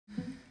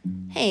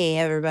Hey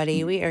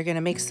everybody, we are going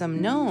to make some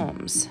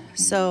gnomes.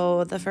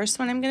 So the first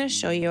one I'm going to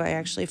show you, I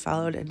actually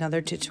followed another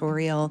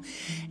tutorial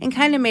and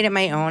kind of made it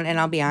my own, and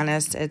I'll be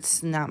honest,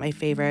 it's not my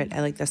favorite.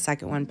 I like the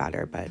second one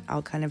better, but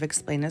I'll kind of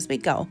explain as we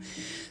go.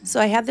 So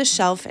I had this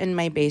shelf in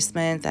my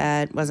basement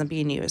that wasn't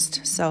being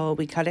used, so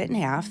we cut it in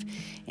half,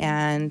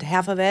 and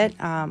half of it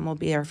will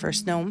be our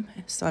first gnome.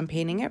 So I'm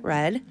painting it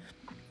red,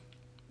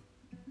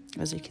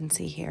 as you can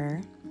see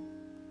here.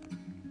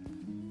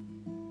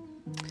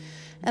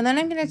 And then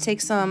I'm going to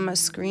take some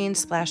screen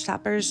splash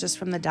toppers just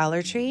from the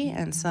Dollar Tree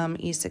and some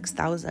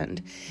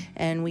E6000,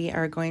 and we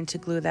are going to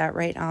glue that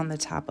right on the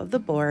top of the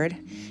board.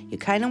 You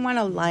kind of want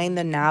to line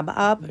the knob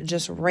up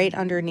just right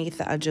underneath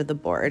the edge of the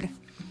board.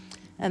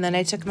 And then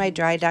I took my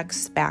dry duck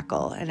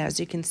spackle, and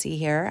as you can see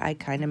here, I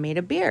kind of made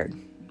a beard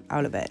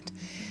out of it.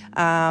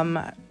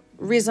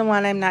 Reason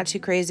one I'm not too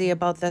crazy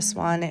about this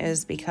one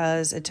is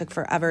because it took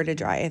forever to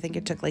dry. I think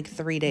it took like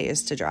 3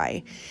 days to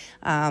dry.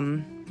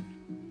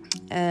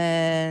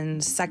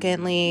 And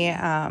secondly,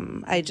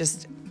 I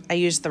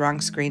used the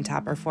wrong screen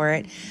topper for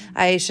it.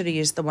 I should have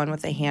used the one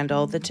with the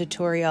handle. The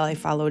tutorial I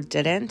followed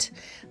didn't.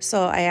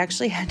 So I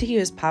actually had to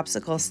use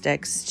popsicle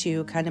sticks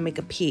to kind of make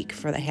a peak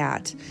for the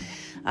hat.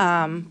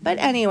 But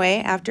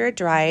anyway, after it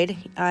dried,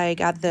 I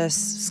got this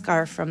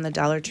scarf from the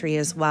Dollar Tree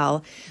as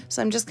well.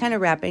 So I'm just kind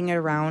of wrapping it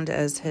around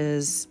as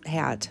his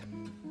hat.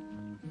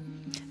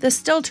 This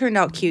still turned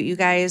out cute, you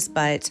guys,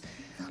 but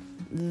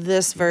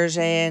this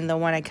version, the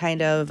one I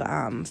kind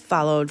of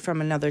followed from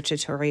another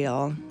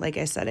tutorial, like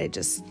I said, it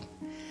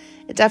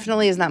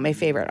definitely is not my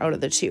favorite out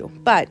of the two,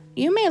 but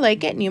you may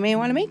like it and you may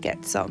want to make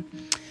it. So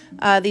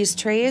these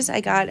trays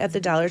I got at the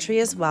Dollar Tree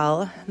as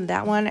well.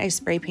 That one I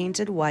spray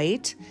painted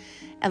white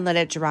and let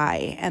it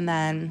dry, and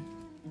then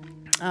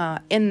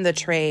in the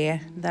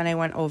tray then I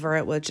went over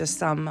it with just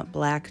some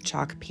black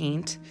chalk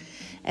paint,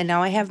 and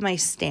now I have my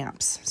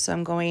stamps. So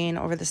I'm going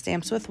over the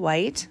stamps with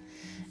white,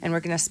 and we're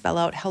going to spell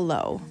out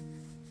hello.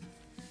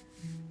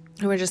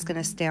 We're just going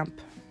to stamp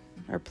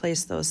or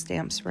place those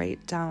stamps right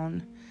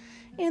down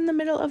in the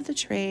middle of the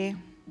tray.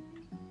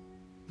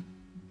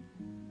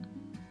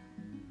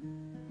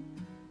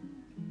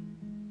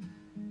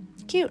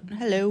 Cute.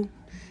 Hello.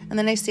 And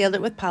then I sealed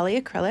it with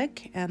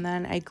polyacrylic, and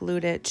then I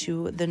glued it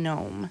to the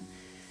gnome.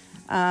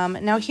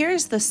 Now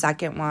here's the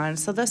second one.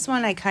 So this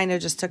one I kind of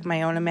just took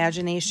my own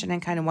imagination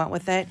and kind of went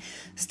with it.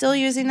 Still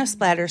using a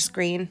splatter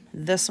screen.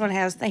 This one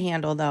has the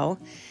handle though.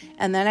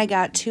 And then I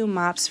got 2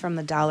 mops from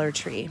the Dollar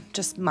Tree,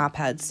 just mop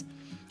heads.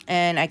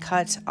 And I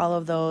cut all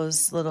of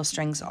those little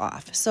strings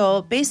off.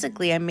 So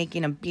basically I'm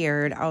making a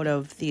beard out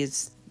of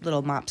these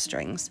little mop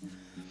strings.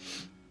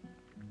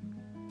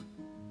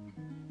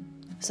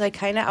 So I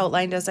kind of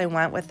outlined as I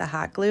went with the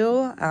hot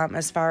glue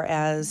as far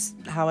as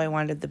how I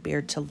wanted the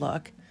beard to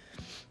look.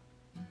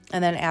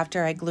 And then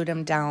after I glued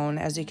them down,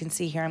 as you can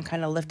see here, I'm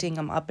kind of lifting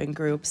them up in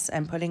groups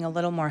and putting a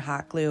little more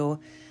hot glue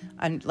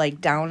on, like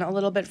down a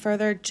little bit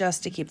further,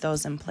 just to keep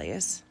those in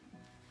place.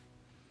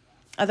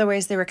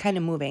 Otherwise, they were kind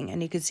of moving,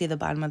 and you could see the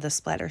bottom of the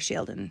splatter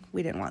shield, and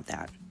we didn't want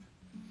that.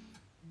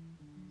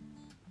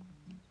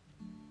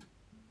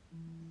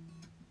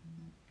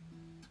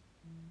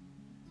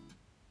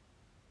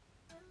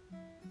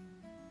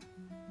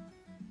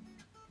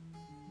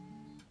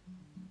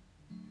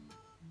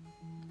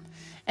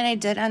 And I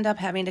did end up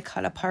having to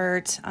cut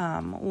apart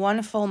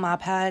one full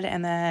mop head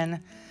and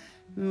then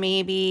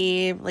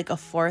maybe like a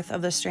fourth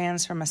of the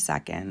strands from a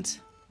second.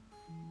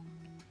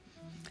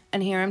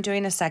 And here I'm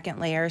doing a second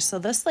layer. So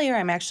this layer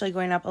I'm actually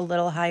going up a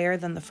little higher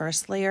than the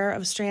first layer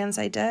of strands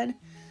I did.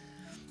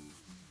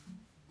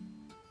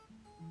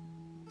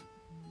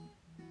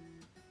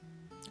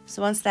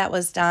 So once that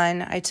was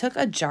done, I took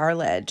a jar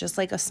lid, just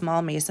like a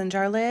small mason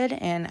jar lid,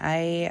 and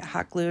I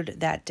hot glued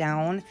that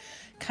down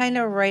kind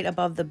of right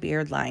above the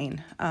beard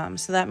line.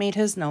 So that made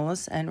his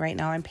nose, and right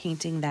now I'm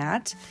painting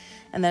that.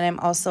 And then I'm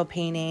also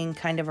painting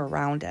kind of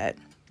around it.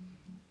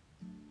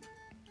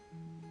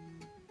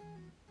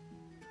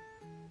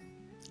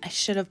 I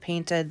should have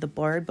painted the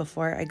board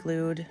before I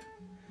glued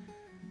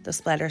the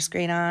splatter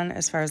screen on,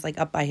 as far as like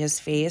up by his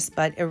face,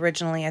 but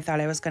originally I thought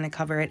I was going to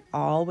cover it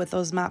all with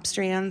those mop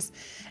strands,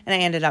 and I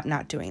ended up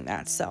not doing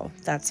that. So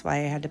that's why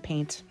I had to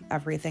paint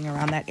everything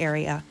around that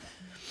area.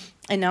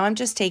 And now I'm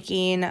just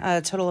taking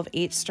a total of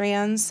 8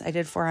 strands. I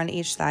did 4 on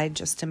each side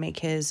just to make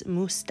his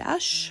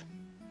mustache.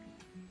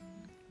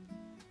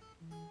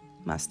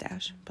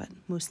 Mustache, but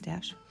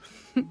mustache.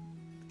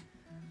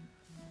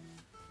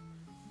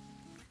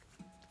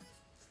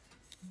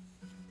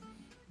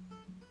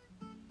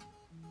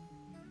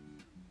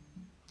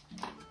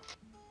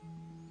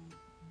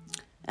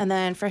 And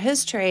then for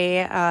his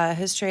tray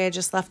I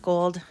just left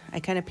gold. I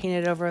kind of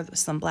painted over with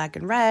some black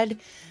and red,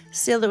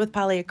 sealed it with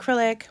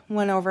polyacrylic,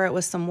 went over it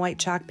with some white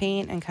chalk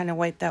paint, and kind of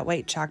wiped that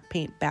white chalk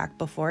paint back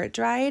before it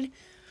dried.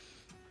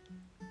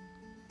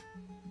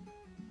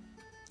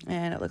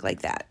 And it looked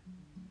like that.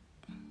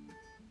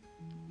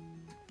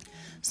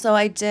 So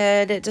I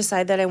did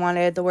decide that I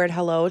wanted the word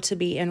hello to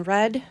be in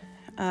red.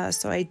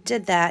 So I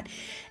did that.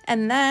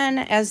 And then,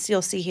 as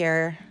you'll see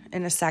here,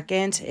 in a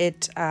second,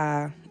 it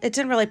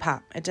didn't really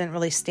pop. It didn't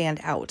really stand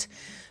out.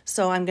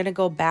 So I'm going to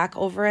go back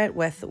over it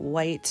with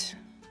white,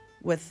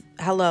 with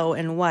hello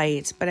and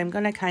white, but I'm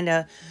going to kind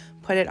of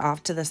put it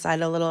off to the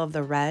side a little of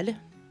the red.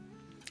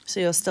 So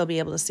you'll still be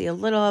able to see a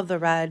little of the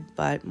red,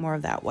 but more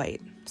of that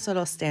white. So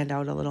it'll stand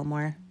out a little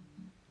more.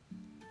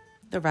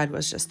 The red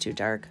was just too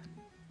dark.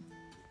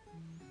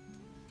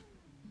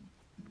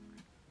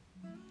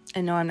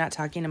 I know I'm not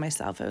talking to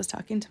myself. I was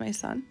talking to my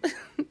son.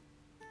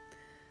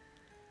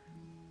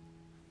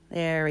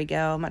 There we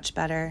go, much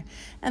better.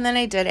 And then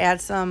I did add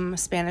some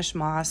Spanish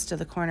moss to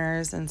the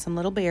corners and some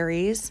little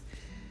berries.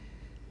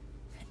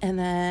 And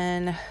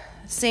then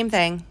same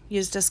thing,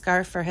 used a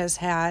scarf for his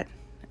hat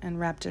and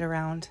wrapped it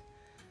around.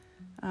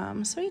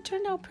 So he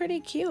turned out pretty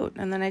cute.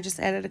 And then I just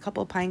added a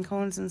couple pine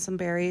cones and some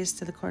berries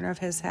to the corner of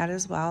his hat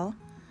as well.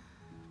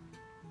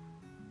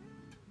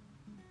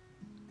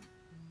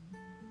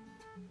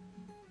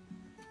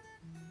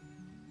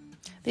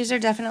 These are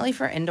definitely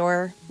for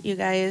indoor, you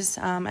guys.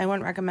 I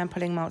wouldn't recommend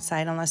putting them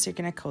outside unless you're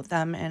going to coat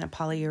them in a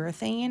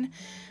polyurethane.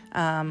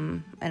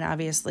 And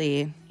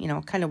obviously, you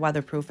know, kind of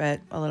weatherproof it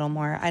a little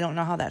more. I don't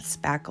know how that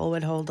spackle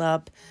would hold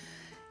up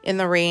in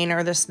the rain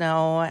or the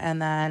snow.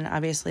 And then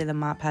obviously the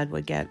mop head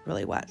would get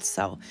really wet.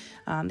 So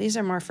these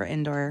are more for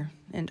indoor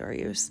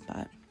use.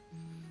 But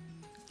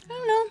I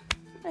don't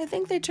know. I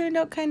think they turned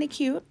out kind of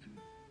cute.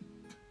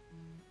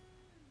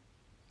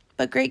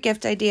 But great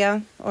gift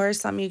idea, or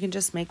something you can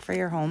just make for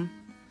your home.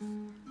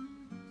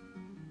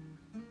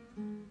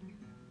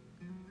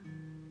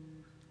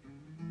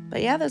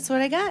 But yeah, that's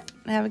what I got.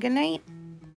 Have a good night.